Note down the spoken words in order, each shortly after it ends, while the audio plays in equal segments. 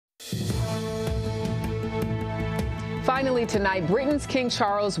Finally tonight, Britain's King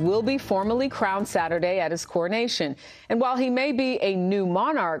Charles will be formally crowned Saturday at his coronation. And while he may be a new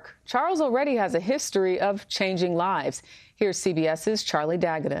monarch, Charles already has a history of changing lives. Here's CBS's Charlie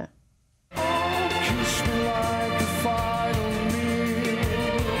D'Agata.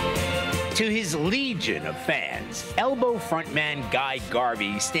 To his legion of fans, Elbow frontman Guy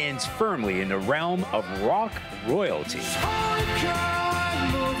Garvey stands firmly in the realm of rock royalty.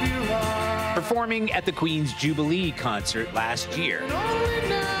 Performing at the Queen's Jubilee concert last year,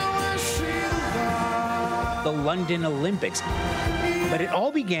 the London Olympics. But it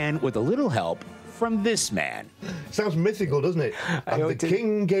all began with a little help from this man. Sounds mythical, doesn't it? And the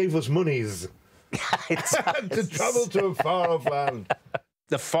king gave us monies to travel to a far-off land.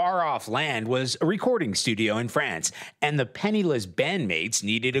 The far-off land was a recording studio in France, and the penniless bandmates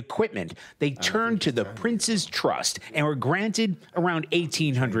needed equipment. They turned to the Prince's Trust and were granted around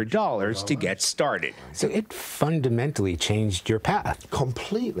 $1,800 to get started. So it fundamentally changed your path.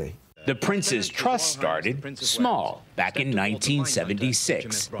 Completely. The Prince's Trust started small back in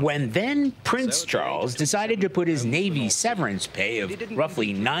 1976, when then Prince Charles decided to put his Navy severance pay of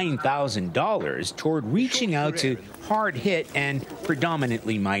roughly $9,000 toward reaching out to hard-hit and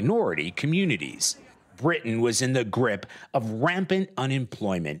predominantly minority communities. Britain was in the grip of rampant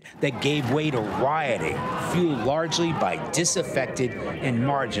unemployment that gave way to rioting, fueled largely by disaffected and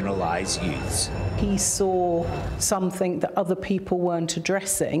marginalized youths. He saw something that other people weren't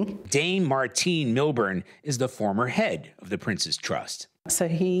addressing. Dame Martine Milburn is the former head of the Prince's Trust. So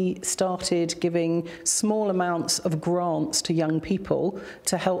he started giving small amounts of grants to young people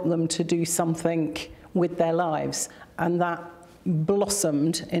to help them to do something with their lives, and that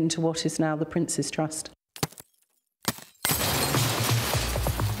blossomed into what is now the Prince's Trust.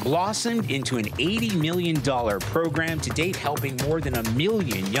 Blossomed into an $80 million program to date, helping more than 1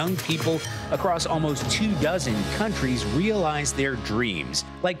 million young people across almost 24 countries realize their dreams,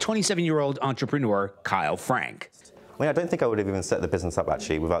 like 27-year-old entrepreneur Kyle Frank. I mean, I don't think I would have even set the business up,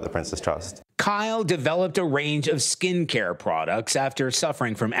 actually, without the Prince's Trust. Kyle developed a range of skincare products after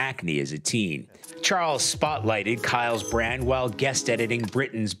suffering from acne as a teen. Charles spotlighted Kyle's brand while guest editing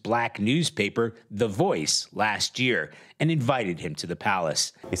Britain's black newspaper, The Voice, last year, and invited him to the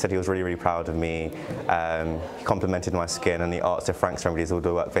palace. He said he was really, really proud of me. He complimented my skin, and the arts of Frank's Remedies all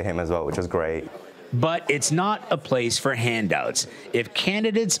do work for him as well, which was great. But it's not a place for handouts. If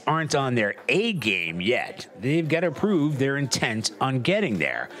candidates aren't on their A game yet, they've got to prove their intent on getting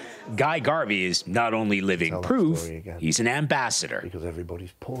there. Guy Garvey is not only living proof, he's an ambassador. Because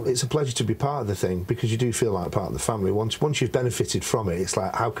everybody's poor. It's a pleasure to be part of the thing, because you do feel like part of the family. Once you've benefited from it, it's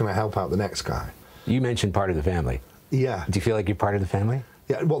like, how can I help out the next guy? You mentioned part of the family. Yeah. Do you feel like you're part of the family?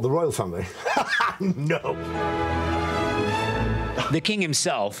 Yeah, well, the royal family? No. The king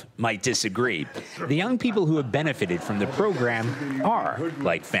himself might disagree. The young people who have benefited from the program are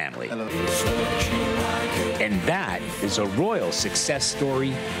like family. And that is a royal success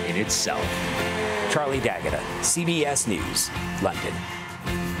story in itself. Charlie D'Agata, CBS News, London.